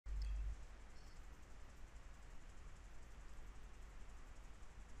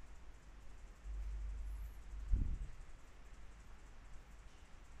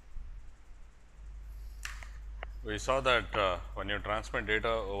we saw that when you transmit data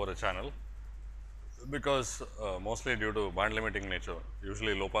over a channel, because mostly due to band limiting nature,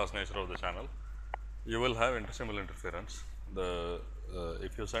 usually low pass nature of the channel, you will have intersymbol interference.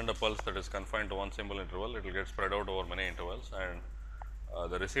 If you send a pulse that is confined to one symbol interval, it will get spread out over many intervals,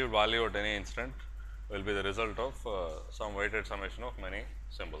 and the received value at any instant will be the result of some weighted summation of many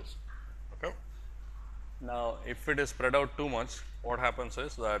symbols. Okay. Now, if it is spread out too much, what happens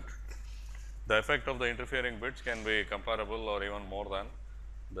is that the effect of the interfering bits can be comparable or even more than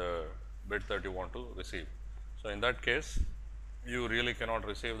the bit that you want to receive. So, in that case, you really cannot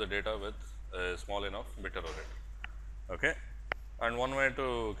receive the data with a small enough bit error rate. Okay. And one way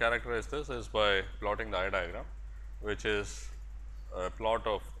to characterize this is by plotting the eye diagram, which is a plot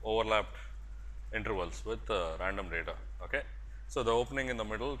of overlapped intervals with random data. Okay. So, the opening in the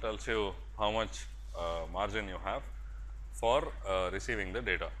middle tells you how much margin you have for receiving the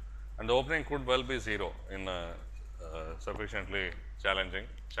data, and the opening could well be 0 in a sufficiently challenging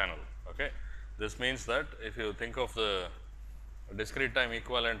channel. Okay. This means that if you think of the discrete time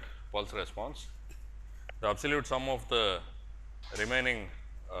equivalent pulse response, the absolute sum of the remaining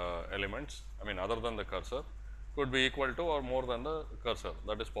elements, I mean other than the cursor, could be equal to or more than the cursor.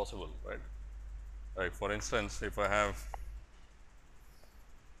 That is possible, right? Like for instance, if I have,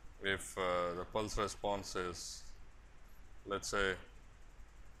 if the pulse response is, let us say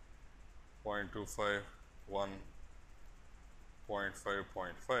 0.25, 1, 0.5,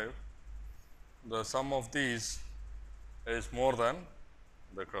 0.5, the sum of these is more than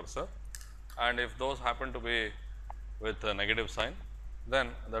the cursor, and if those happen to be with a negative sign, then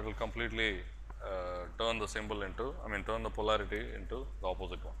that will completely turn the symbol into, turn the polarity into the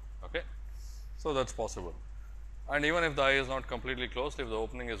opposite one. Okay. So, that is possible, and even if the eye is not completely closed, if the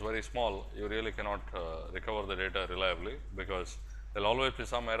opening is very small, you really cannot recover the data reliably, because there will always be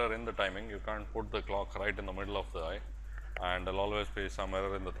some error in the timing. You can't put the clock right in the middle of the eye, and there will always be some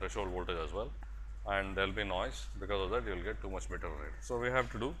error in the threshold voltage as well, and there will be noise. Because of that, you will get too much bit error rate. So, we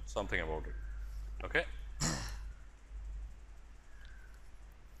have to do something about it. Okay.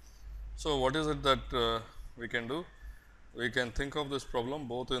 So, what is it that we can do? We can think of this problem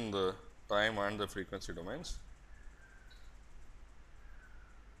both in the time and the frequency domains.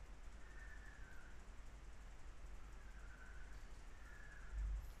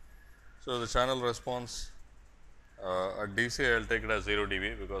 So, the channel response at DC, I will take it as 0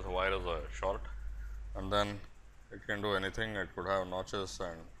 dB, because the wires are short, and then it can do anything. It could have notches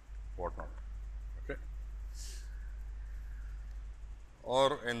and whatnot. Okay.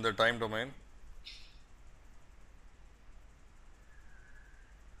 Or in the time domain,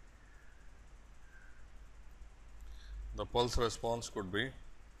 the pulse response could be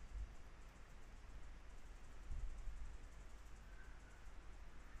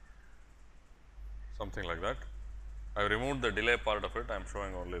something like that. I have removed the delay part of it, I am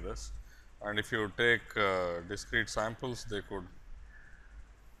showing only this, and if you take discrete samples, they could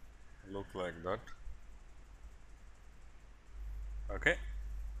look like that. Okay.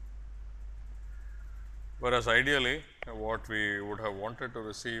 Whereas, ideally what we would have wanted to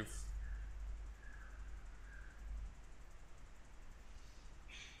receive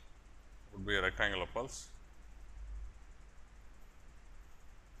would be a rectangular pulse.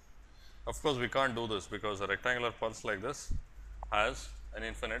 Of course, we can't do this, because a rectangular pulse like this has an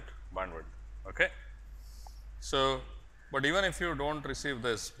infinite bandwidth. Okay. So, but even if you do not receive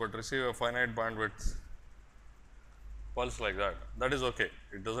this, but receive a finite bandwidth pulse like that, that is okay.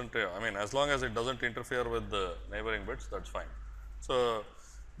 It does not, as long as it does not interfere with the neighboring bits, that is fine. So,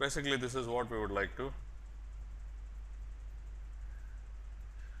 basically this is what we would like to .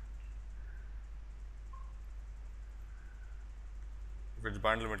 If it is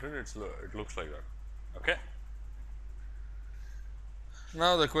band limited, it looks like that. Okay.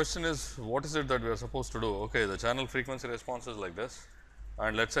 Now, the question is, what is it that we are supposed to do? Okay, the channel frequency response is like this,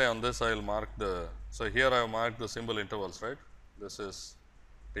 and let us say on this I will mark the, so here I have marked the symbol intervals, right. This is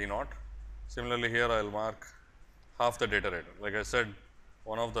T naught. Similarly, here I will mark half the data rate. Like I said,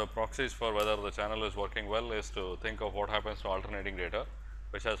 one of the proxies for whether the channel is working well is to think of what happens to alternating data,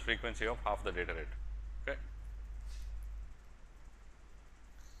 which has frequency of half the data rate. Okay.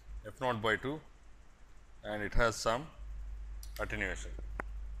 F naught by 2, and it has some attenuation.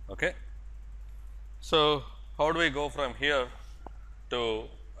 Okay. So, how do we go from here to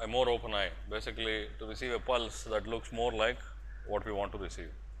a more open eye, basically to receive a pulse that looks more like what we want to receive.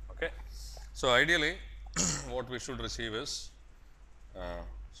 Okay. So, ideally what we should receive is,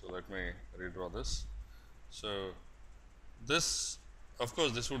 so let me redraw this. So, this, of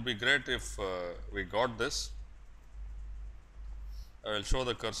course, this would be great if we got this. I will show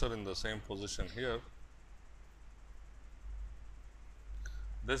the cursor in the same position here.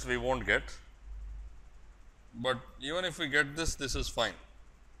 this we won't get, but even if we get this, this is fine,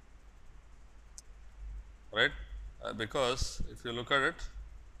 right, because if you look at it,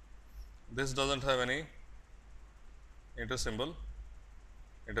 this does not have any intersymbol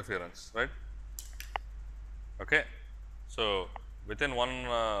interference, right. Okay. So, within one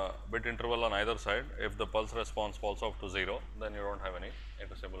bit interval on either side, if the pulse response falls off to 0, then you do not have any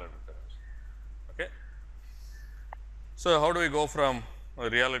intersymbol interference. Okay. So, how do we go from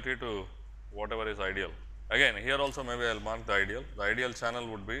reality to whatever is ideal? Again, here also maybe I will mark the ideal. The ideal channel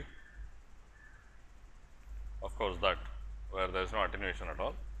would be, of course, that where there is no attenuation at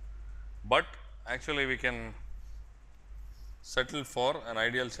all, but actually we can settle for an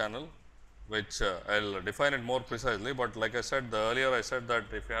ideal channel, which I will define it more precisely, but like I said earlier, I said that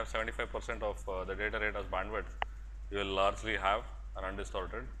if you have 75% of the data rate as bandwidth, you will largely have an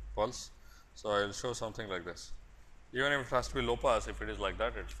undistorted pulse. So, I will show something like this. Even if it has to be low pass, if it is like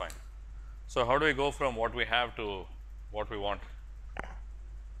that, it is fine. So, how do we go from what we have to what we want?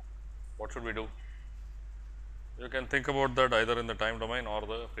 What should we do? You can think about that either in the time domain or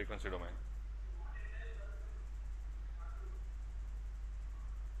the frequency domain.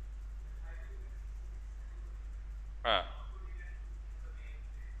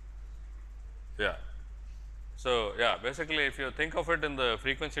 Yeah. So, yeah, basically if you think of it in the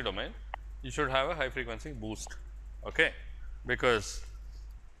frequency domain, you should have a high frequency boost, okay, because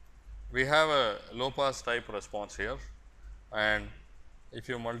we have a low pass type response here, and if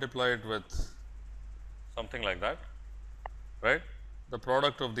you multiply it with something like that, right, the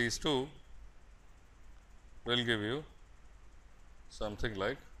product of these two will give you something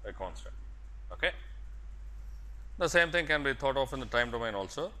like a constant. Okay. The same thing can be thought of in the time domain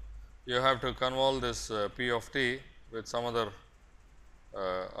also. You have to convolve this p of t with some other,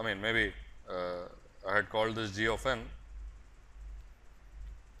 I mean maybe I had called this g of n,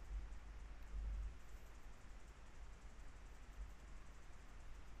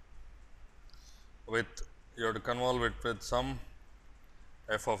 with you have to convolve it with some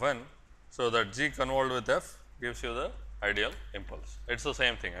f of n. So, that g convolved with f gives you the ideal impulse. It is the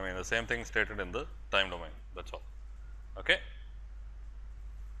same thing, I mean the same thing stated in the time domain, that is all. Okay.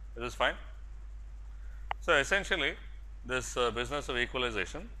 Is this fine? So, essentially this business of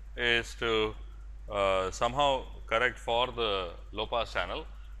equalization is to somehow correct for the low pass channel,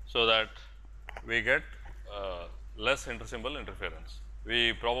 so that we get less intersymbol interference.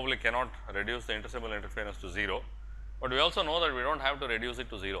 We probably cannot reduce the intersymbol interference to 0, but we also know that we do not have to reduce it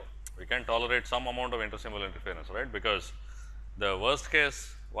to 0. We can tolerate some amount of intersymbol interference, right, because the worst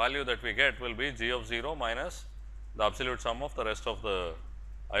case value that we get will be g of 0 minus the absolute sum of the rest of the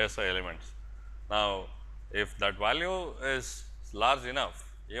ISI elements. Now, if that value is large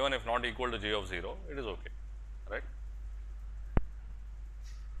enough, even if not equal to g of 0, it is okay, right.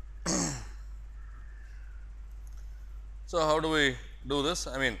 So, how do we do this?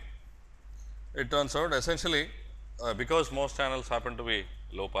 I mean, it turns out essentially because most channels happen to be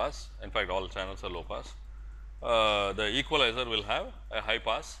low pass, in fact, all channels are low pass, the equalizer will have a high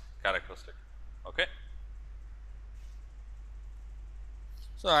pass characteristic. Okay.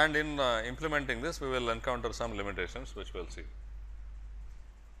 So, and in implementing this, we will encounter some limitations, which we will see.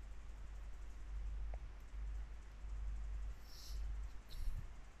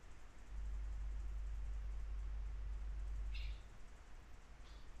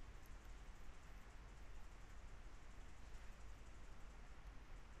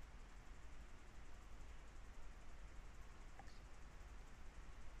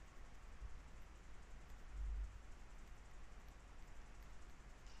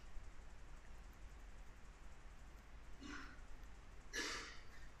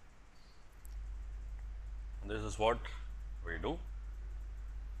 This is what we do.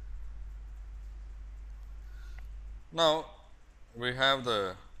 Now, we have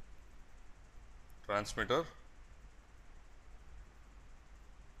the transmitter,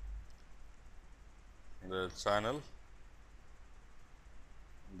 the channel,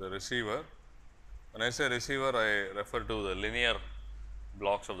 the receiver. When I say receiver, I refer to the linear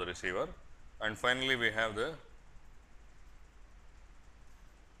blocks of the receiver, and finally, we have the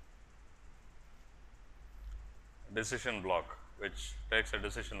decision block, which takes a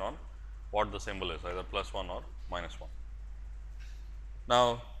decision on what the symbol is, either +1 or -1.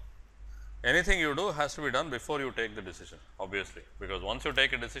 Now, anything you do has to be done before you take the decision, obviously, because once you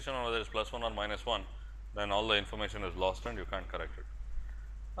take a decision on whether it is +1 or -1, then all the information is lost and you can't correct it.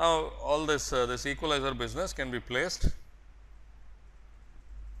 Now, all this this equalizer business can be placed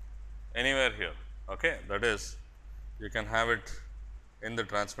anywhere here. Okay, that is, you can have it in the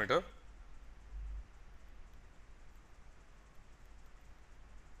transmitter,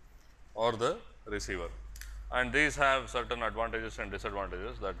 or the receiver, and these have certain advantages and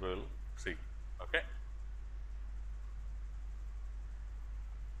disadvantages that we will see. Okay.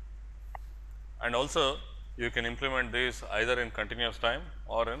 And also you can implement these either in continuous time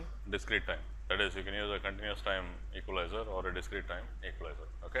or in discrete time. That is, you can use a continuous time equalizer or a discrete time equalizer.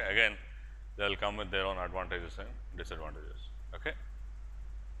 Okay. Again, they will come with their own advantages and disadvantages. Okay.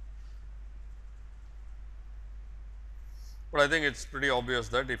 But I think it is pretty obvious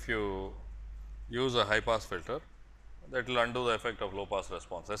that if you use a high pass filter, that will undo the effect of low pass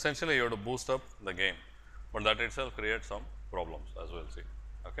response. Essentially, you have to boost up the gain, but that itself creates some problems, as we will see.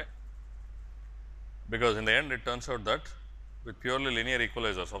 Okay. Because in the end it turns out that with purely linear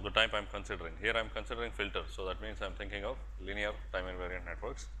equalizers of the type I am considering, here I am considering filters. So, that means I am thinking of linear time invariant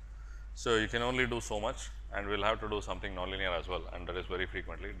networks. So, you can only do so much, and we will have to do something nonlinear as well, and that is very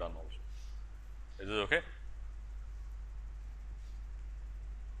frequently done also. Is this okay?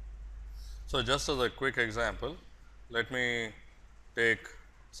 So, just as a quick example, let me take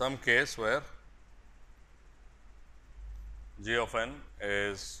some case where g of n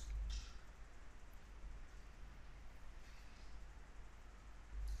is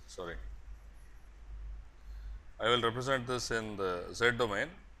I will represent this in the z domain.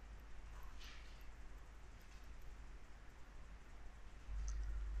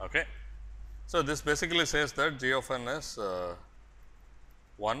 Okay. So, this basically says that g of n is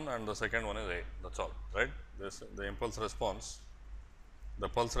 1 and the second one is a, that is all, right. This the impulse response, the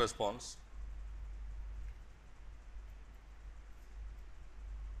pulse response.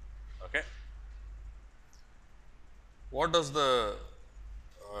 Okay. What does the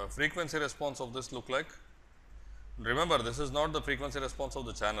frequency response of this look like? Remember, this is not the frequency response of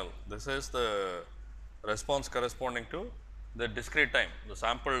the channel, this is the response corresponding to the discrete time, the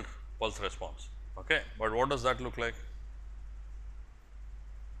sampled pulse response. Okay. But what does that look like?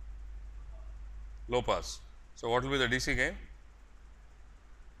 Low pass. So, what will be the DC gain?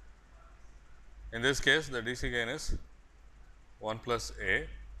 In this case, the DC gain is 1 plus A,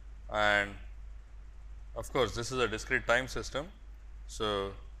 and of course, this is a discrete time system.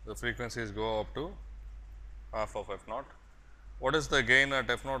 So, the frequencies go up to half of f naught. What is the gain at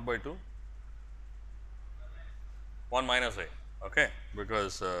f naught by 2? 1 minus A, okay,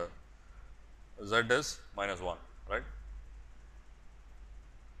 because z is minus 1, right.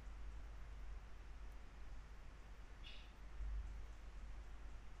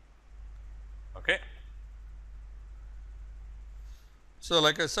 Okay. So,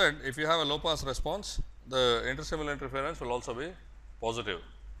 like I said, if you have a low pass response, the intersimular interference will also be positive.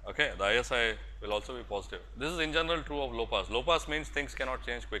 Okay. The ISI will also be positive. This is in general true of low pass. Low pass means things cannot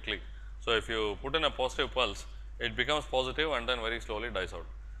change quickly. So, if you put in a positive pulse, it becomes positive and then very slowly dies out.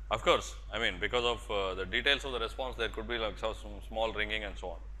 Of course, I mean because of the details of the response, there could be like some small ringing and so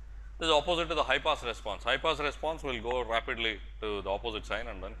on. This is opposite to the high pass response. High pass response will go rapidly to the opposite sign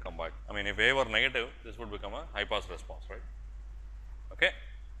and then come back. I mean, if A were negative, this would become a high pass response, right. Okay.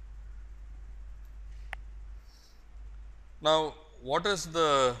 Now, what is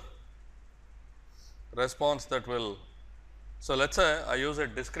the response that will, so let us say I use a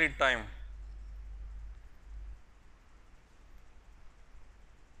discrete time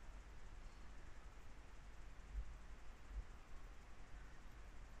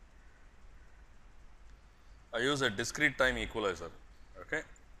equalizer. Okay.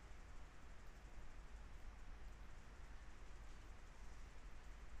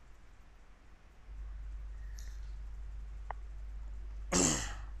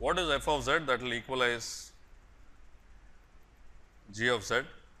 What is f of z that will equalize g of z?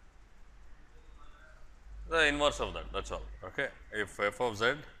 The inverse of that, that is all. Okay. If f of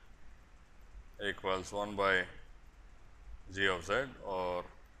z equals 1 by g of z or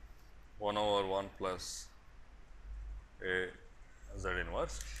 1 over 1 plus a z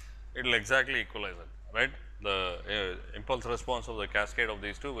inverse, it will exactly equalize it, right. The impulse response of the cascade of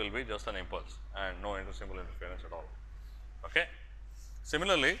these two will be just an impulse and no intersimular interference at all. Okay.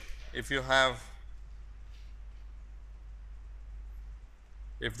 Similarly, if you have,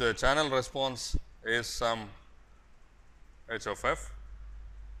 if the channel response is some h of f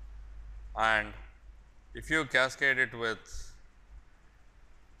and if you cascade it with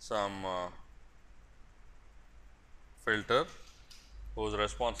some filter whose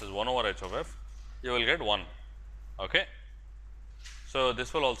response is 1 over h of f, you will get 1. Okay. So,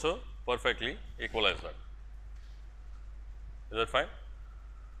 this will also perfectly equalize that. Is that fine?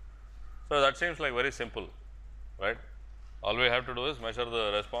 So, that seems like very simple, right. All we have to do is measure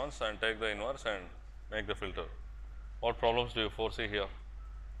the response and take the inverse and make the filter. What problems do you foresee here?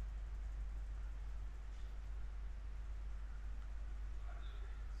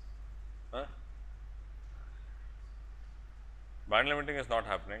 Band limiting is not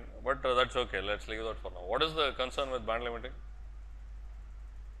happening, but that's okay. Let's leave that for now. What is the concern with band limiting?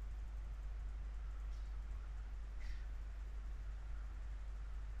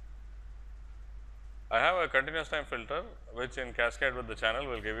 I have a continuous time filter which in cascade with the channel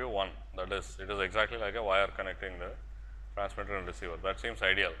will give you 1, that is, it is exactly like a wire connecting the transmitter and receiver. That seems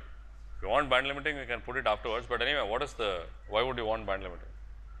ideal. If you want band limiting, we can put it afterwards, but anyway, what is the, why would you want band limiting?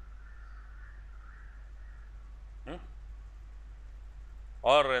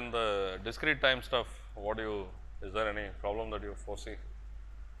 Or in the discrete time stuff, what do you, is there any problem that you foresee?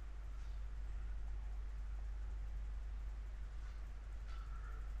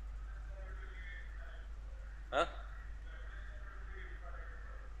 Huh?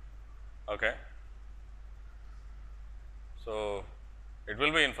 Okay. So, it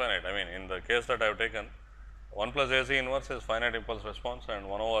will be infinite. I mean, in the case that I have taken, 1 plus AC inverse is finite impulse response and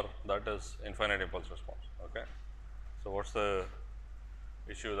 1 over that is infinite impulse response. Okay. So, what is the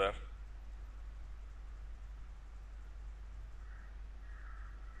issue there?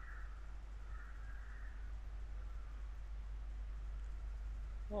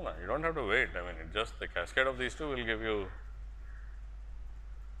 No, no, you do not have to wait. I mean, it just the cascade of these two will give you.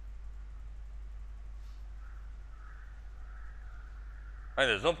 And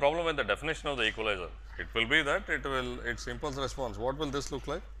there is no problem with the definition of the equalizer. It will be that it will its impulse response. What will this look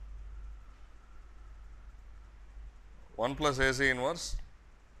like? 1 plus AC inverse,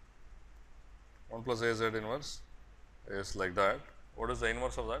 1 plus AZ inverse is like that. What is the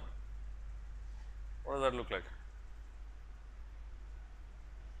inverse of that? What does that look like?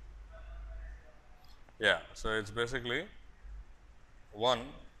 Yeah. So, it is basically 1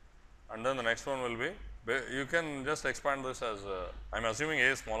 and then the next one will be, you can just expand this as I am assuming A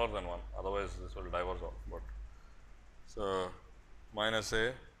is smaller than 1, otherwise this will diverge off. But so, minus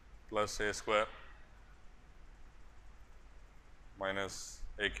A plus A square minus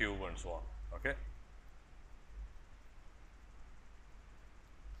A cube and so on. Okay.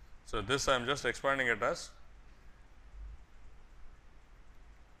 So, this I am just expanding it as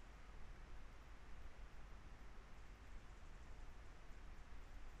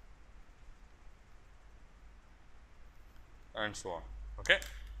and so on. Okay.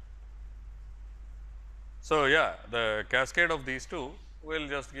 So, yeah, the cascade of these two will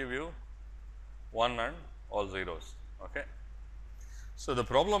just give you 1 and all zeros. Okay. So, the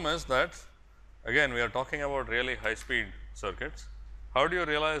problem is that again we are talking about really high speed circuits. How do you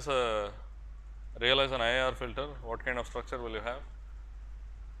realize an IIR filter? What kind of structure will you have?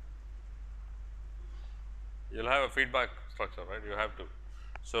 You will have a feedback structure, right? You have to.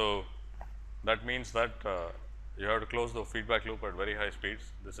 So, that means that you have to close the feedback loop at very high speeds.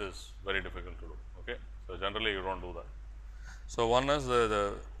 This is very difficult to do. Okay. So, generally you do not do that. So, one is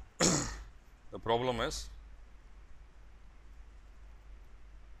the the problem is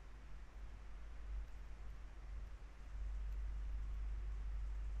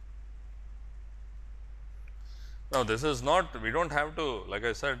now this is not, we do not have to, like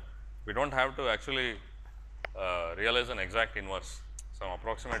I said, we do not have to actually realize an exact inverse. Some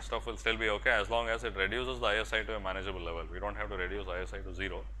approximate stuff will still be okay as long as it reduces the ISI to a manageable level. We do not have to reduce ISI to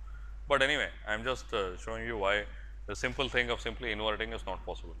 0, but anyway I am just showing you why the simple thing of simply inverting is not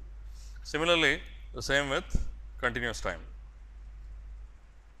possible. Similarly, the same with continuous time.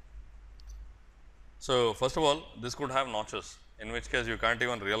 So, first of all, this could have notches, in which case you can't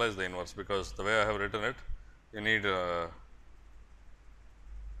even realize the inverse, because the way I have written it, you need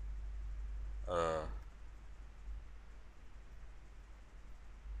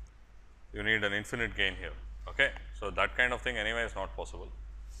you need an infinite gain here. Okay. So, that kind of thing anyway is not possible.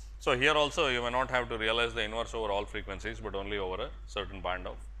 So, here also you may not have to realize the inverse over all frequencies, but only over a certain band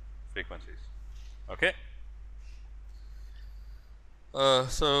of frequencies. Okay.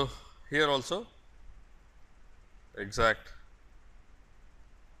 So, here also exact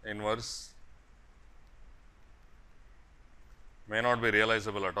inverse may not be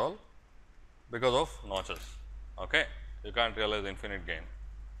realizable at all because of notches. Okay. You can't realize infinite gain.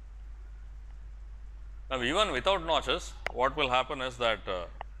 Now, even without notches, what will happen is that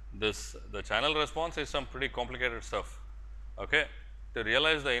the channel response is some pretty complicated stuff. Okay. To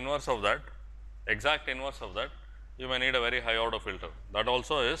realize the inverse of that, exact inverse of that, you may need a very high order filter. That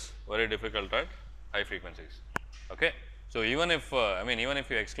also is very difficult at high frequencies. Okay. So, even if I mean even if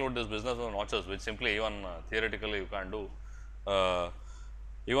you exclude this business of notches, which simply even theoretically you can't do,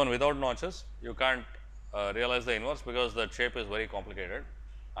 even without notches you can't realize the inverse, because that shape is very complicated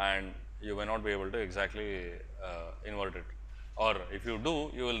and you may not be able to exactly invert it, or if you do,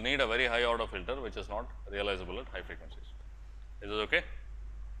 you will need a very high order filter which is not realizable at high frequencies. Is this okay?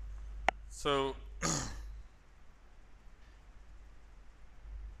 So,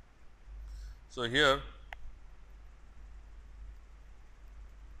 So, here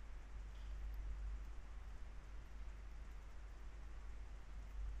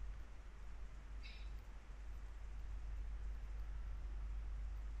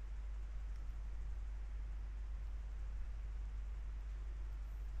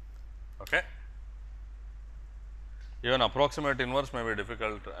okay. Even approximate inverse may be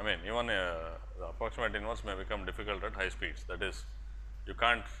difficult. I mean, even the approximate inverse may become difficult at high speeds. That is, you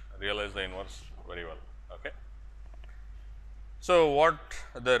can't realize the inverse very well. Okay. So, what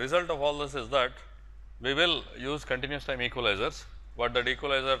the result of all this is that we will use continuous time equalizers, but that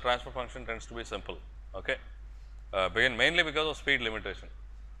equalizer transfer function tends to be simple. Okay. Mainly because of speed limitation,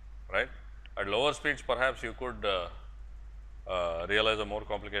 right. At lower speeds, perhaps you could realize a more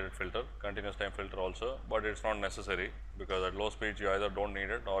complicated filter, continuous time filter also, but it is not necessary, because at low speeds you either do not need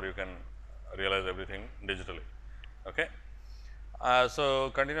it or you can realize everything digitally. Okay.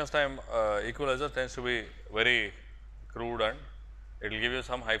 So, continuous time equalizer tends to be very crude and it will give you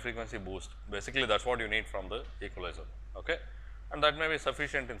some high frequency boost. Basically, that is what you need from the equalizer. Okay. And that may be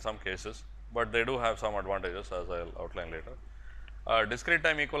sufficient in some cases, but they do have some advantages, as I will outline later. Discrete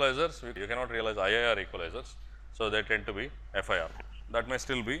time equalizers, you cannot realize IIR equalizers. So, they tend to be FIR, that may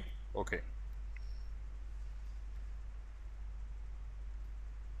still be okay.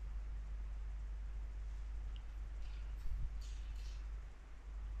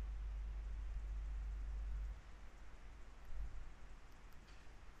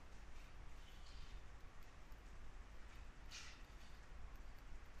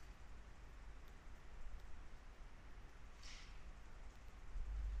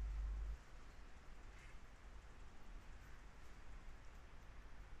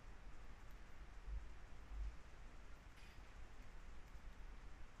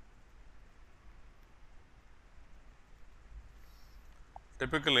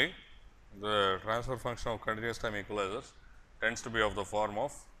 Typically, the transfer function of continuous time equalizers tends to be of the form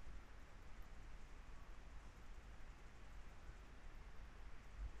of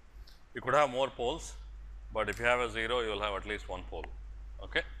you could have more poles, but if you have a 0, you will have at least one pole.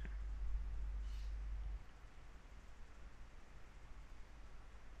 Okay.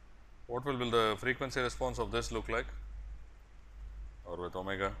 What will the frequency response of this look like, or with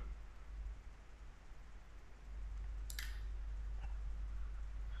omega?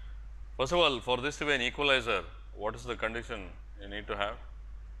 First of all, for this to be an equalizer, what is the condition you need to have?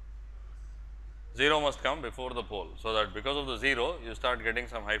 0 must come before the pole. So, that because of the 0, you start getting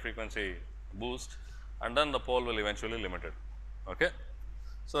some high frequency boost and then the pole will eventually limit it. Okay.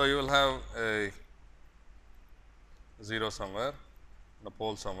 So, you will have a 0 somewhere, the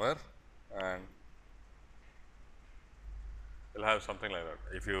pole somewhere, and you will have something like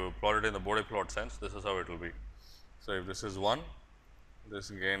that. If you plot it in the Bode plot sense, this is how it will be. So, if this is 1,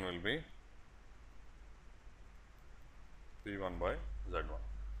 this gain will be P 1 by Z 1.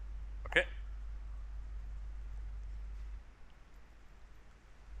 Okay.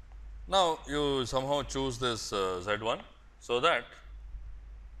 Now, you somehow choose this Z 1, so that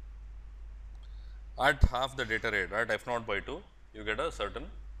at half the data rate, at f naught by 2, you get a certain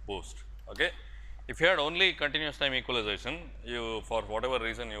boost. Okay. If you had only continuous time equalization, you for whatever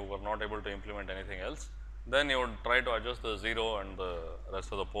reason you were not able to implement anything else, then you would try to adjust the 0 and the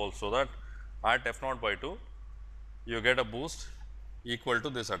rest of the poles, so that at f naught by 2, you get a boost equal to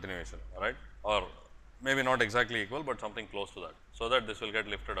this attenuation, right, or maybe not exactly equal, but something close to that. So, that this will get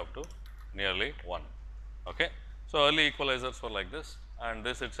lifted up to nearly 1. Okay. So, early equalizers were like this, and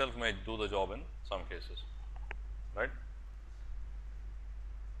this itself may do the job in some cases, right.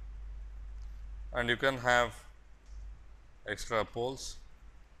 And you can have extra poles.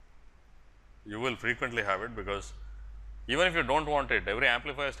 You will frequently have it, because even if you do not want it, every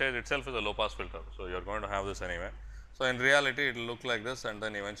amplifier stage itself is a low pass filter. So, you are going to have this anyway. So, in reality it will look like this and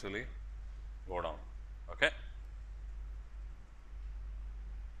then eventually go down. Okay.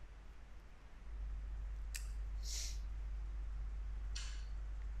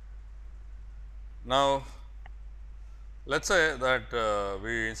 Now, let us say that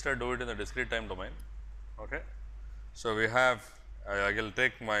we instead do it in the discrete time domain. Okay. So, we have I will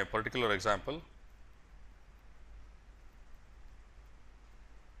take my particular example.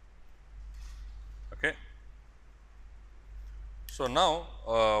 Okay. So, now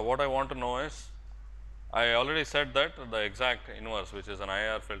what I want to know is, I already said that the exact inverse, which is an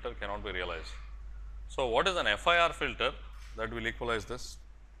IIR filter, cannot be realized. So, what is an FIR filter that will equalize this?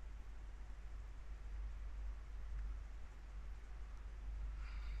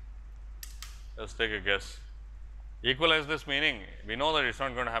 Let us take a guess. Equalize this meaning, we know that it is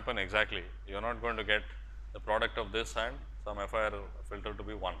not going to happen exactly. You are not going to get the product of this and some FIR filter to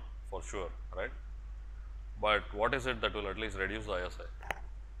be 1 for sure, right. But what is it that will at least reduce the ISI?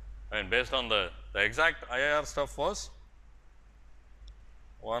 I mean, based on the exact IIR stuff was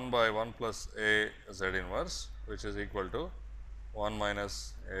 1 by 1 plus A Z inverse, which is equal to 1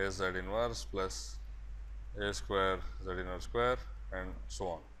 minus A Z inverse plus A square Z inverse square and so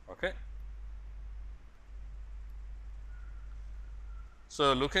on. Okay.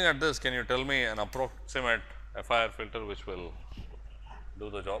 So, looking at this, can you tell me an approximate FIR filter which will do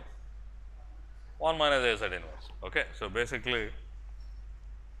the job? 1 minus A Z inverse. Okay. So, basically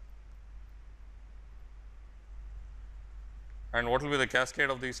and what will be the cascade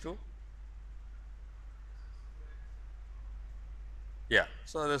of these two? Yeah.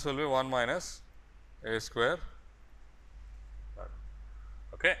 So, this will be 1 minus A square.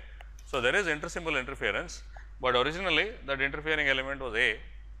 Okay. So, there is intersymbol interference, but originally that interfering element was A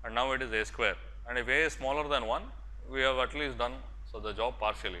and now it is A square, and if A is smaller than 1, we have at least done so the job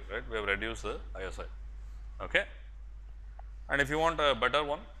partially, right. We have reduced the ISI. Okay. And if you want a better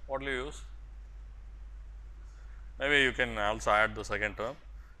one, what will you use? Maybe you can also add the second term.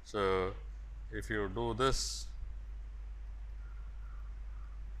 So, if you do this,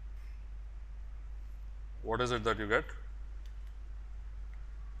 what is it that you get?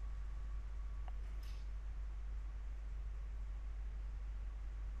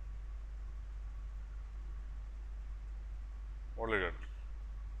 What will you get?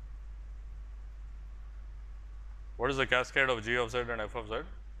 What is the cascade of G of Z and F of Z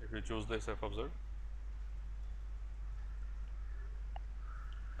if you choose this F of Z?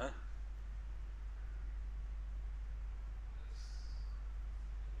 Huh?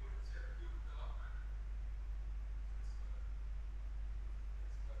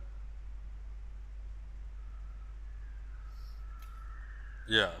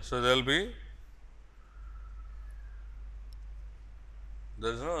 Yeah. So, there will be,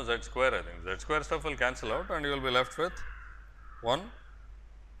 there is no Z square, I think. Z square stuff will cancel out and you will be left with 1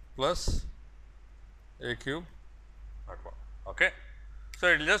 plus A cube at 1. Okay. So,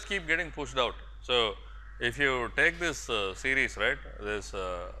 it will just keep getting pushed out. So, if you take this series, right, this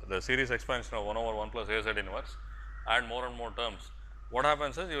the series expansion of 1 over 1 plus A Z inverse, add more and more terms, what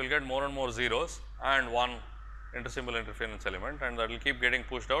happens is you will get more and more zeros and one intersymbol interference element, and that will keep getting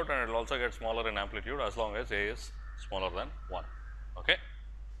pushed out, and it will also get smaller in amplitude as long as A is smaller than 1. Okay.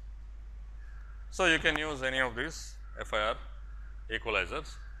 So, you can use any of these FIR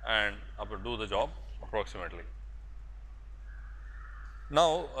equalizers and do the job approximately.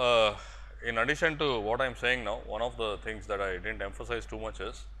 Now, in addition to what I am saying now, one of the things that I did not emphasize too much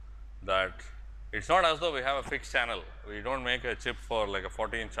is that it is not as though we have a fixed channel. We do not make a chip for like a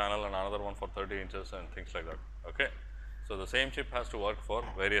 40-inch channel and another one for 30 inches and things like that. Okay. So, the same chip has to work for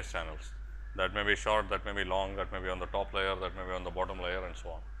various channels, that may be short, that may be long, that may be on the top layer, that may be on the bottom layer and so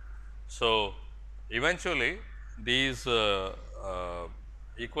on. So, eventually these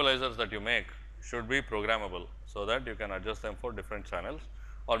equalizers that you make should be programmable, so that you can adjust them for different channels,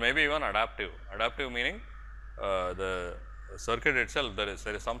 or maybe even adaptive. Adaptive meaning the circuit itself, there is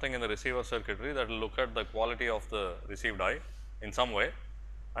something in the receiver circuitry that will look at the quality of the received eye in some way,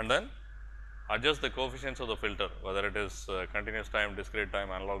 and then adjust the coefficients of the filter, whether it is continuous time, discrete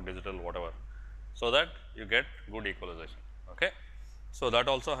time, analog, digital, whatever, so that you get good equalization. Okay. So, that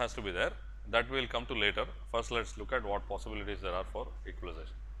also has to be there, that we will come to later. First, let us look at what possibilities there are for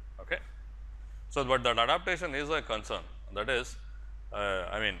equalization. Okay. So, but that adaptation is a concern, that is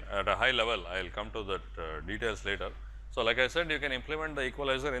I mean at a high level, I will come to that details later. So, like I said, you can implement the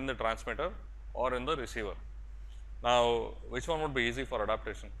equalizer in the transmitter or in the receiver. Now, which one would be easy for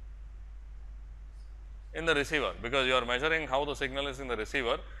adaptation? In the receiver, because you are measuring how the signal is in the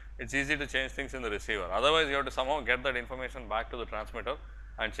receiver, it is easy to change things in the receiver. Otherwise, you have to somehow get that information back to the transmitter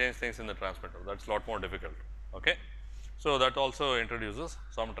and change things in the transmitter. That is a lot more difficult. Okay. So, that also introduces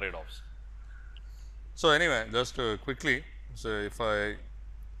some trade offs. So, anyway, just quickly, so if I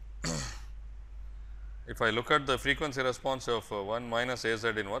look at the frequency response of 1 minus A Z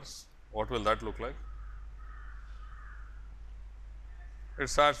inverse, what will that look like? It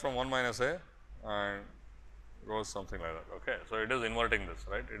starts from 1 minus A and goes something like that. Okay. So, it is inverting this,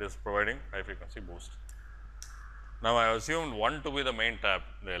 right, it is providing high frequency boost. Now, I assumed 1 to be the main tap,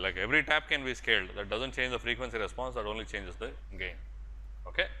 like every tap can be scaled, that does not change the frequency response, that only changes the gain.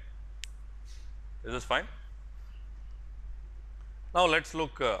 Okay. Is this fine? Now, let us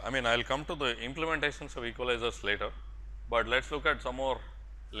look, I mean I will come to the implementations of equalizers later, but let us look at some more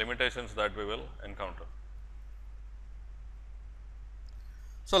limitations that we will encounter.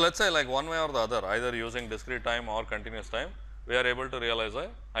 So, let us say like one way or the other, either using discrete time or continuous time, we are able to realize a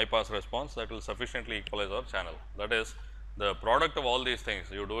high pass response that will sufficiently equalize our channel. That is, The product of all these things,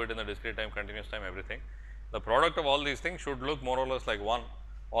 you do it in the discrete time, continuous time, everything. The product of all these things should look more or less like 1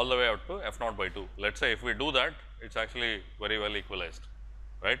 all the way out to f naught by 2. Let us say if we do that, it is actually very well equalized,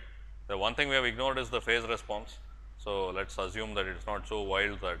 right. The one thing we have ignored is the phase response. So, let us assume that it is not so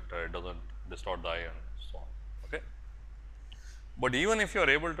wild that it does not distort the eye and so on. Okay. But even if you are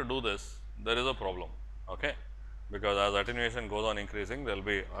able to do this, there is a problem, okay, because as attenuation goes on increasing, there will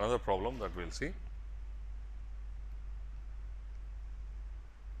be another problem that we will see.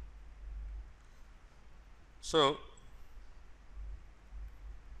 So,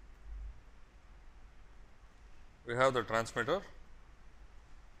 we have the transmitter,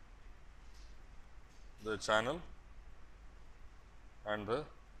 the channel and the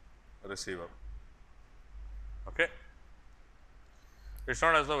receiver. Okay. It is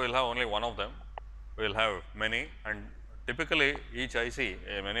not as though we will have only one of them, we will have many, and typically each IC,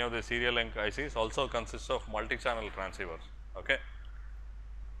 many of the serial link ICs also consists of multi-channel transceivers. Okay.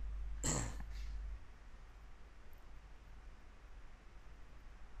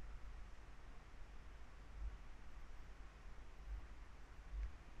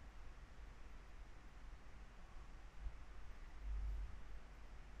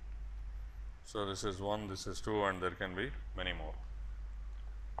 So, this is 1, this is 2 and there can be many more.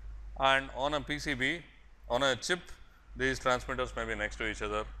 And on a PCB, on a chip, these transmitters may be next to each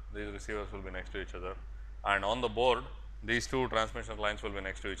other, these receivers will be next to each other, and on the board these two transmission lines will be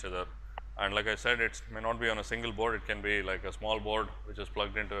next to each other. And like I said, it may not be on a single board, it can be like a small board which is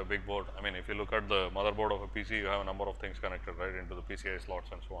plugged into a big board. I mean, if you look at the motherboard of a PC, you have a number of things connected right into the PCI slots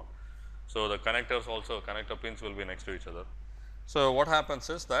and so on. So, the connectors also, connector pins will be next to each other. So, what happens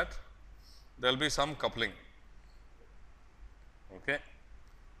is that there will be some coupling, okay,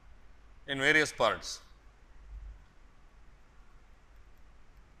 in various parts.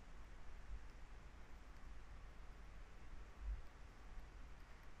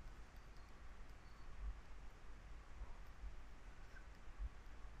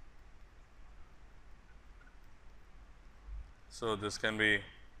 So, this can be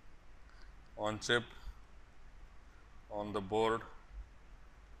on chip, on the board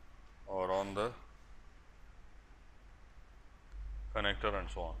or on the connector and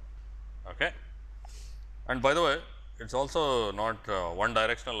so on. Okay. And by the way, it is also not one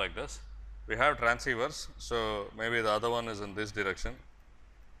directional like this. We have transceivers. So, maybe the other one is in this direction.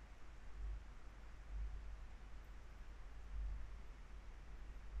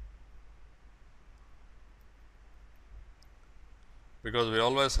 Because we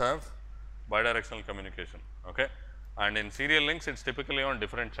always have bidirectional communication. Okay. And in serial links, it is typically on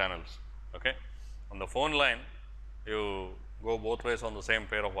different channels. Okay. On the phone line, you go both ways on the same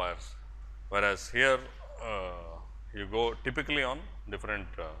pair of wires, whereas here you go typically on different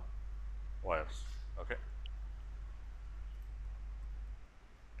wires. Okay.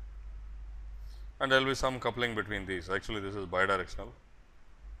 And there will be some coupling between these. Actually, this is bidirectional.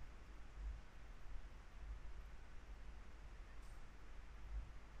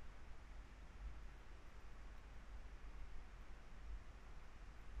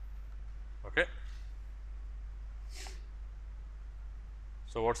 Okay.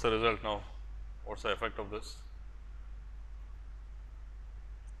 So, what is the result now? What is the effect of this?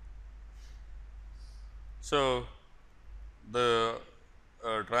 So, the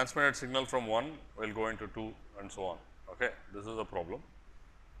transmitted signal from 1 will go into 2 and so on. Okay. This is a problem.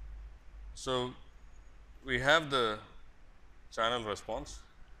 So, we have the channel response.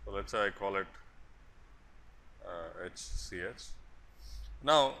 So, let us say I call it HCH.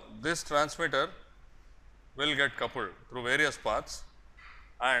 Now, this transmitter will get coupled through various paths,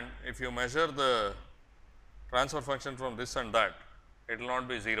 and if you measure the transfer function from this and that, it will not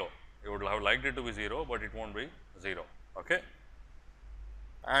be 0. You would have liked it to be 0, but it will not be 0. Okay.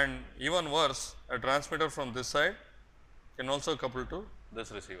 And even worse, a transmitter from this side can also couple to this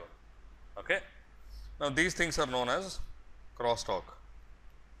receiver. Okay. Now, these things are known as crosstalk.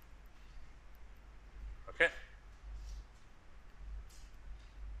 Okay.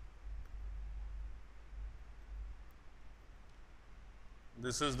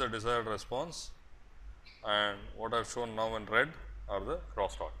 This is the desired response, and what I have shown now in red are the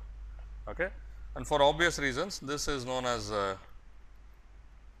crosstalk. Okay. And for obvious reasons, this is known as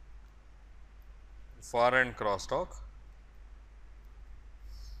far end crosstalk.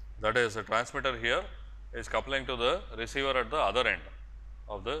 That is, a transmitter here is coupling to the receiver at the other end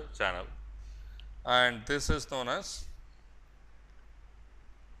of the channel, and this is known as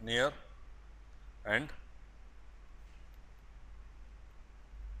near end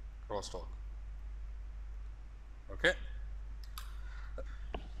crosstalk. Okay.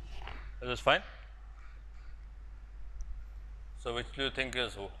 Is this fine? So, which do you think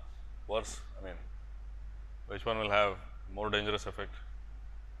is worse? I mean, which one will have more dangerous effect?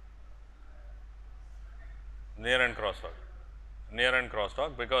 Near end crosstalk. Near end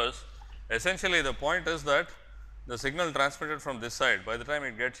crosstalk, because essentially the point is that the signal transmitted from this side, by the time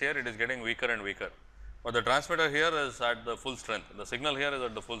it gets here, it is getting weaker and weaker. But the transmitter here is at the full strength. The signal here is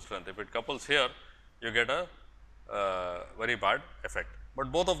at the full strength. If it couples here, you get a very bad effect.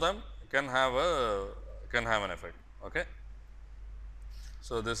 But both of them can have an effect. Okay.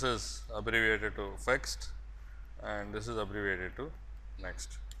 So, this is abbreviated to fixed and this is abbreviated to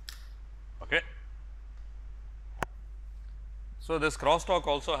next. Okay. So, this crosstalk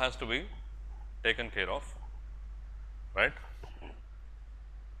also has to be taken care of, right.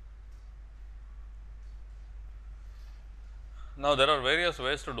 Now, there are various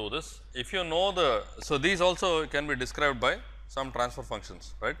ways to do this. If you know so these also can be described by some transfer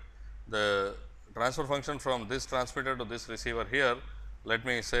functions, right. The transfer function from this transmitter to this receiver here, let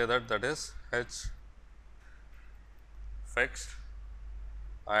me say that is H fixed,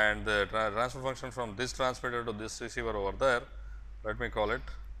 and the transfer function from this transmitter to this receiver over there, let me call it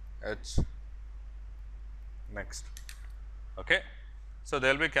H next. Okay. So,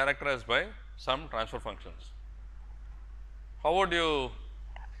 they will be characterized by some transfer functions. How would you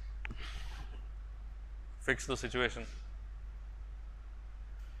fix the situation?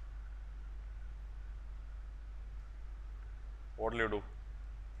 What will you do?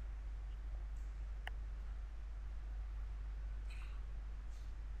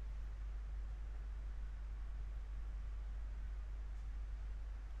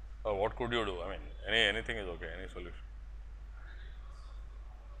 What could you do? I mean, anything is okay, any solution.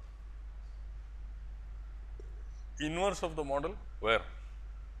 Inverse of the model, where?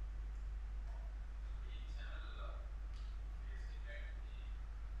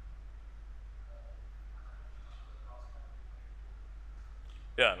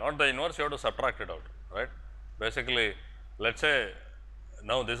 Yeah, not the inverse, you have to subtract it out, right. Basically, let us say,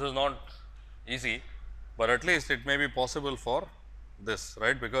 now this is not easy, but at least it may be possible for this,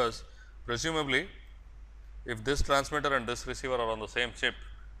 right, because presumably if this transmitter and this receiver are on the same chip,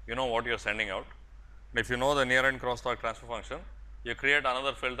 you know what you are sending out. If you know the near end crosstalk transfer function, you create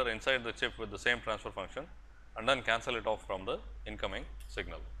another filter inside the chip with the same transfer function and then cancel it off from the incoming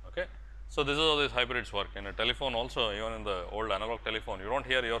signal. Okay. So, this is how these hybrids work. In a telephone also, even in the old analog telephone, you do not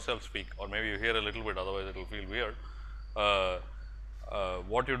hear yourself speak, or maybe you hear a little bit, otherwise it will feel weird.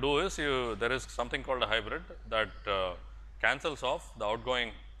 What you do is there is something called a hybrid that cancels off the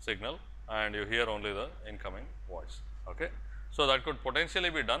outgoing signal and you hear only the incoming voice. Okay. So, that could potentially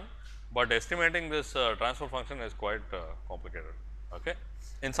be done, but estimating this transfer function is quite complicated. Okay.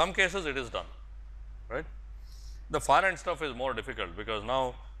 In some cases it is done, right. The far end stuff is more difficult, because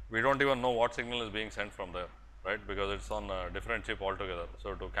now we do not even know what signal is being sent from there, right, because it is on a different chip altogether.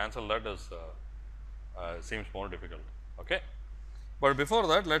 So, to cancel that is seems more difficult. Okay. But before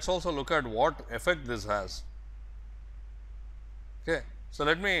that, let us also look at what effect this has. Okay. So,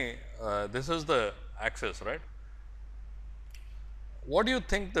 let me this is the axis, right. What do you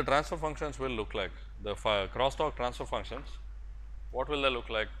think the transfer functions will look like? The crosstalk transfer functions, what will they look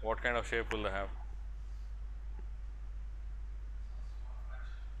like? What kind of shape will they have?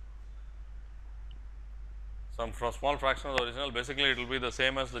 Some small fraction of the original, basically it will be the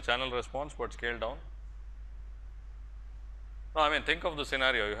same as the channel response, but scaled down. No, I mean, think of the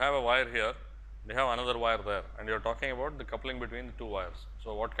scenario, you have a wire here, you have another wire there, and you are talking about the coupling between the two wires.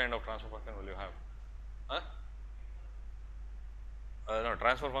 So, what kind of transfer function will you have? Huh? No,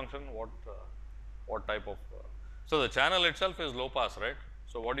 transfer function, what type of so the channel itself is low pass, right.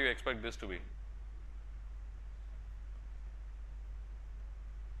 So, what do you expect this to be?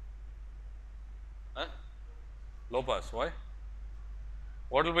 Huh? Low pass, why?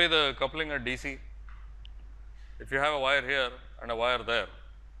 What will be the coupling at DC? If you have a wire here and a wire there,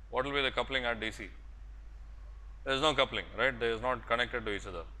 what will be the coupling at DC? There is no coupling, right, they is not connected to each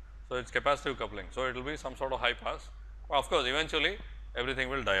other. So, it is capacitive coupling. So, it will be some sort of high pass, of course, eventually everything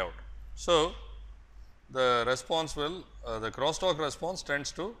will die out. So, the response will the crosstalk response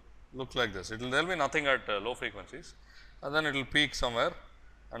tends to look like this. There will be nothing at low frequencies, and then it will peak somewhere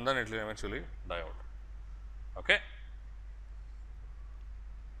and then it will eventually die out. Okay.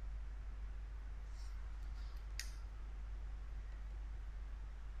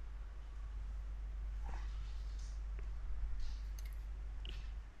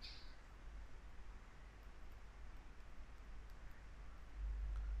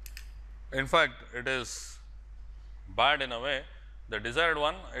 In fact, it is bad in a way. The desired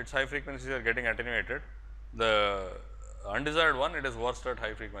one, its high frequencies are getting attenuated. The undesired one, it is worst at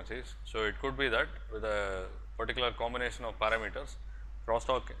high frequencies. So, it could be that with a particular combination of parameters,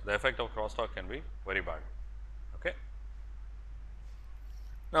 crosstalk, the effect of crosstalk can be very bad. Okay.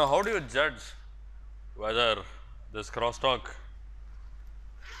 Now, how do you judge whether this crosstalk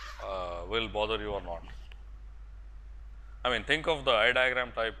will bother you or not? I mean, think of the eye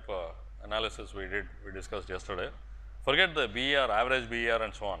diagram type analysis we discussed yesterday. Forget the BER, average BER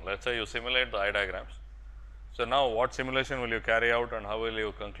and so on. Let us say you simulate the eye diagrams. So, now what simulation will you carry out and how will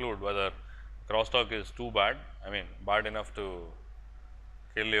you conclude whether crosstalk is too bad, I mean bad enough to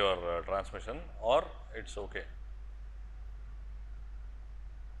kill your transmission, or it is okay.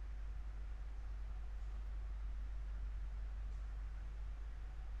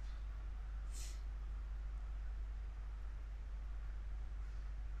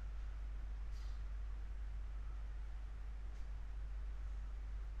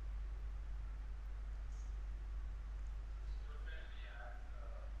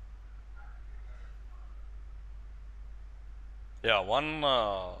 Yeah, one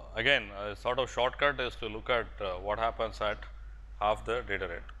again a sort of shortcut is to look at what happens at half the data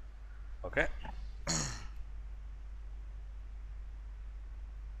rate. Okay.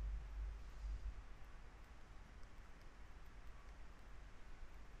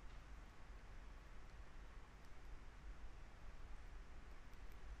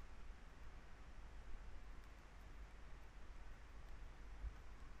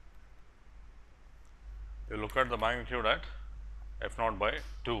 You look at the magnitude at f naught by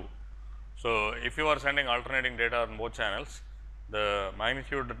 2. So, if you are sending alternating data on both channels, the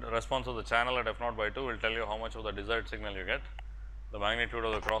magnitude response of the channel at f naught by 2 will tell you how much of the desired signal you get. The magnitude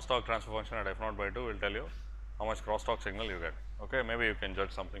of the crosstalk transfer function at f naught by 2 will tell you how much crosstalk signal you get. Okay, maybe you can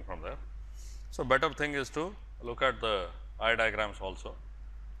judge something from there. So, better thing is to look at the eye diagrams also.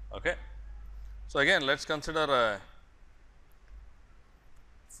 Okay. So, again let us consider a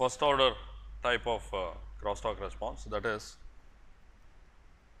first order type of crosstalk response, that is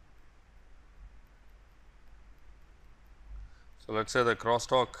so let us say the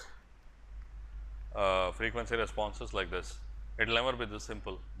crosstalk frequency response is like this. It will never be this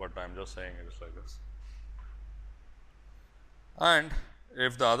simple, but I am just saying it is like this. And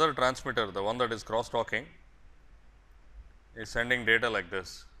if the other transmitter, the one that is crosstalking, is sending data like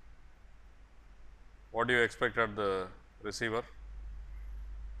this, what do you expect at the receiver?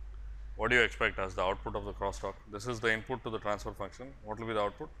 What do you expect as the output of the crosstalk? This is the input to the transfer function. What will be the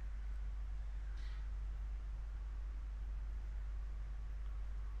output?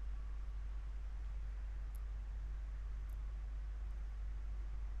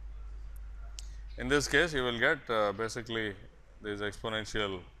 In this case, you will get basically this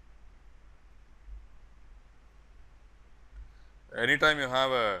exponential. Anytime you have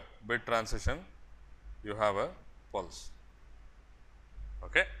a bit transition, you have a pulse.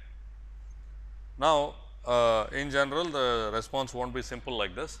 Okay. Now, in general, the response will not be simple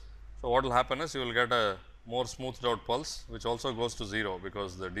like this. So, what will happen is you will get a more smoothed out pulse, which also goes to 0,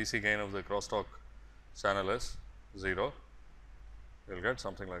 because the DC gain of the crosstalk channel is 0. You will get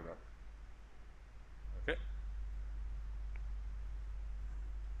something like that. Okay.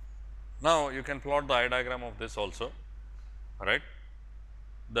 Now, you can plot the eye diagram of this also, right.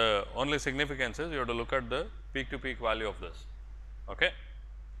 The only significance is you have to look at the peak to peak value of this. Okay.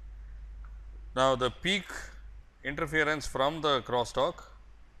 Now, the peak interference from the crosstalk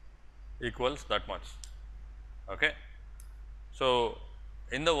equals that much. Okay. So,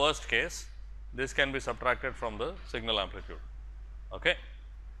 in the worst case, this can be subtracted from the signal amplitude. Okay.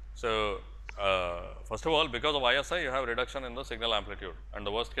 So, first of all, because of ISI, you have reduction in the signal amplitude, and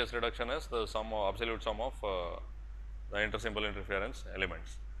the worst case reduction is the sum of absolute sum of the intersymbol interference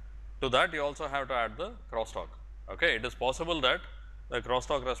elements. To that, you also have to add the crosstalk. Okay. It is possible that the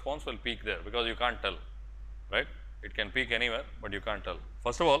crosstalk response will peak there, because you can't tell, right. It can peak anywhere, but you can't tell.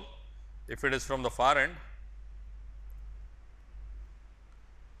 First of all, if it is from the far end,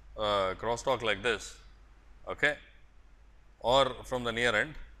 crosstalk like this, okay, or from the near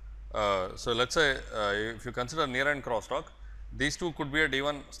end. So, let us say if you consider near end crosstalk, these two could be at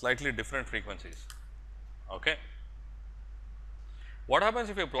even slightly different frequencies. Okay. What happens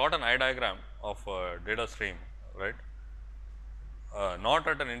if you plot an eye diagram of data stream, right, not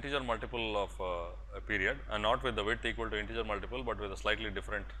at an integer multiple of a period and not with the width equal to integer multiple, but with a slightly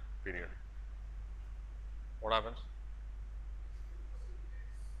different period? What happens?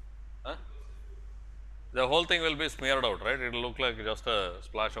 Huh? The whole thing will be smeared out, right. It will look like just a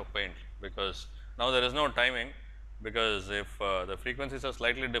splash of paint, because now there is no timing, because if the frequencies are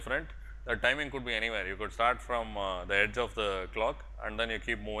slightly different, the timing could be anywhere. You could start from the edge of the clock and then you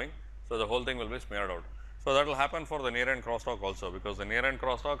keep moving. So, the whole thing will be smeared out. So, that will happen for the near end crosstalk also, because the near end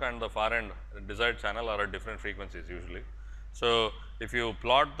crosstalk and the far end desired channel are at different frequencies usually. So, if you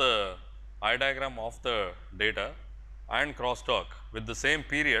plot the eye diagram of the data and crosstalk with the same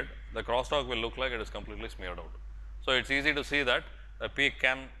period, the crosstalk will look like it is completely smeared out. So, it is easy to see that the peak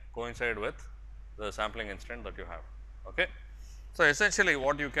can coincide with the sampling instant that you have. Okay. So, essentially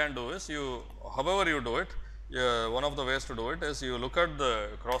what you can do is you, however you do it, one of the ways to do it is you look at the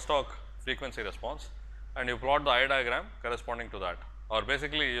crosstalk frequency response and you plot the eye diagram corresponding to that, or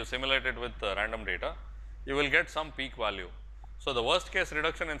basically you simulate it with random data, you will get some peak value. So, the worst case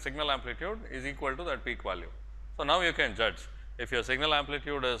reduction in signal amplitude is equal to that peak value. So, now you can judge if your signal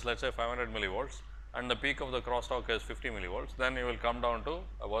amplitude is, let us say 500 millivolts and the peak of the crosstalk is 50 millivolts, then you will come down to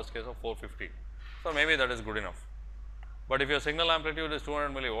a worst case of 450. So, maybe that is good enough. But if your signal amplitude is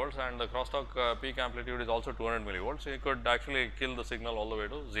 200 millivolts and the crosstalk peak amplitude is also 200 millivolts, you could actually kill the signal all the way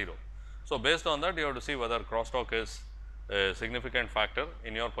to 0. So, based on that you have to see whether crosstalk is a significant factor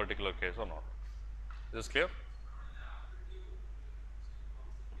in your particular case or not. Is this clear?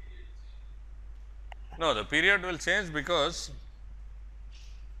 No, the period will change because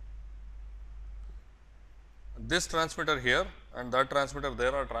this transmitter here and that transmitter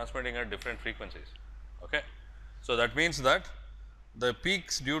there are transmitting at different frequencies. Okay. So, that means that the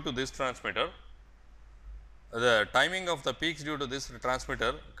peaks due to this transmitter, the timing of the peaks due to this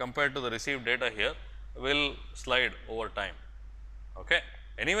transmitter compared to the received data here will slide over time. Okay.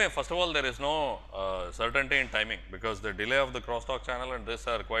 Anyway, first of all, there is no certainty in timing, because the delay of the crosstalk channel and this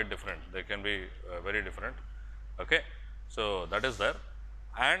are quite different. They can be very different. Okay. So, that is there,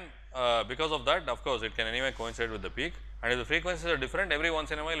 and because of that, of course, it can anyway coincide with the peak, and if the frequencies are different, every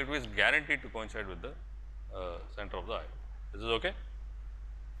once in a while it is guaranteed to coincide with the center of the eye. This is okay.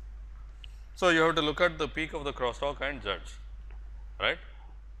 So, you have to look at the peak of the crosstalk and judge, right.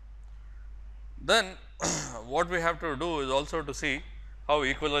 Then what we have to do is also to see how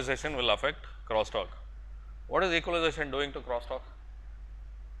equalization will affect crosstalk. What is equalization doing to crosstalk?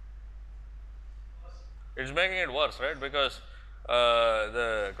 It is making it worse, right, because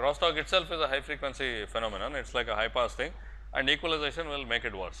the crosstalk itself is a high frequency phenomenon, it is like a high pass thing, and equalization will make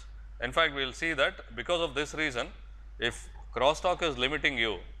it worse. In fact, we will see that because of this reason, if crosstalk is limiting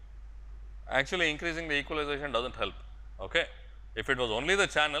you, actually increasing the equalization does not help. Okay. If it was only the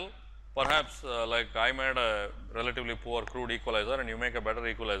channel, perhaps like I made a relatively poor crude equalizer and you make a better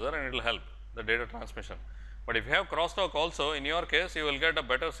equalizer and it will help the data transmission. But if you have crosstalk also, in your case you will get a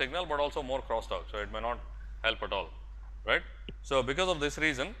better signal, but also more crosstalk. So, it may not help at all, right. So, because of this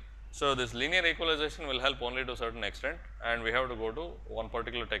reason, so this linear equalization will help only to a certain extent, and we have to go to one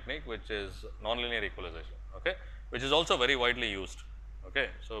particular technique which is nonlinear equalization, okay, which is also very widely used. Okay.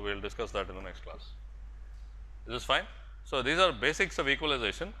 So, we will discuss that in the next class. Is this fine? So, these are basics of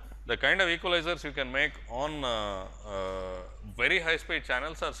equalization. The kind of equalizers you can make on very high speed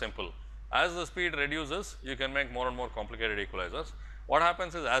channels are simple. As the speed reduces, you can make more and more complicated equalizers. What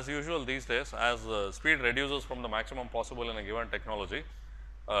happens is, as usual these days, as the speed reduces from the maximum possible in a given technology,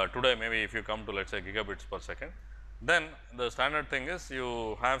 today maybe if you come to let us say gigabits per second, then the standard thing is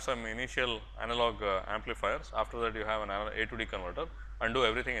you have some initial analog amplifiers, after that you have an A to D converter and do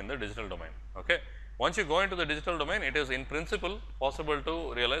everything in the digital domain. Okay. Once you go into the digital domain, it is in principle possible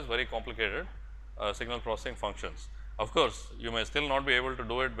to realize very complicated signal processing functions. Of course, you may still not be able to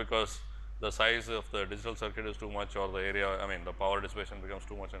do it because the size of the digital circuit is too much, or the area, I mean the power dissipation becomes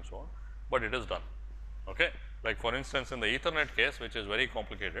too much and so on, but it is done. Okay. Like for instance, in the Ethernet case, which is very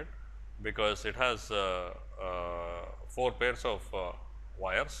complicated because it has 4 pairs of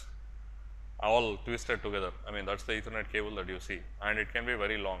wires all twisted together. I mean that is the Ethernet cable that you see, and it can be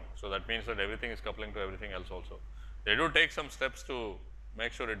very long. So, that means that everything is coupling to everything else also. They do take some steps to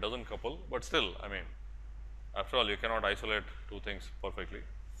make sure it does not couple, but still, I mean after all you cannot isolate two things perfectly.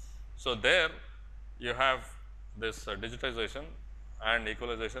 So, there you have this digitization and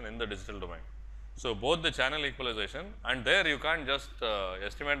equalization in the digital domain. So, both the channel equalization, and there you can't just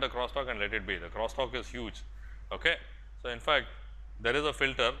estimate the crosstalk and let it be, the crosstalk is huge. Okay. So, in fact, there is a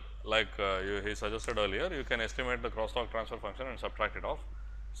filter like he suggested earlier, you can estimate the crosstalk transfer function and subtract it off.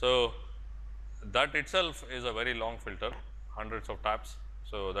 So, that itself is a very long filter, hundreds of taps.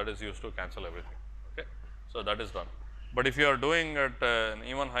 So, that is used to cancel everything. Okay. So, that is done. But if you are doing at an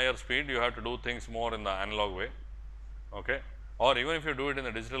even higher speed, you have to do things more in the analog way, okay, or even if you do it in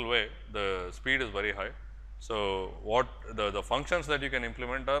the digital way, the speed is very high. So, what the functions that you can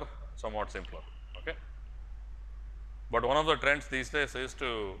implement are somewhat simpler. Okay. But one of the trends these days is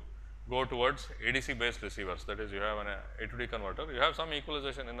to go towards ADC based receivers, that is you have an A to D converter, you have some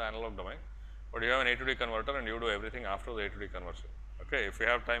equalization in the analog domain, but you have an A to D converter and you do everything after the A to D conversion. Okay. Okay, if we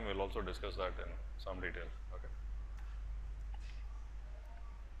have time, we will also discuss that in some detail. Okay.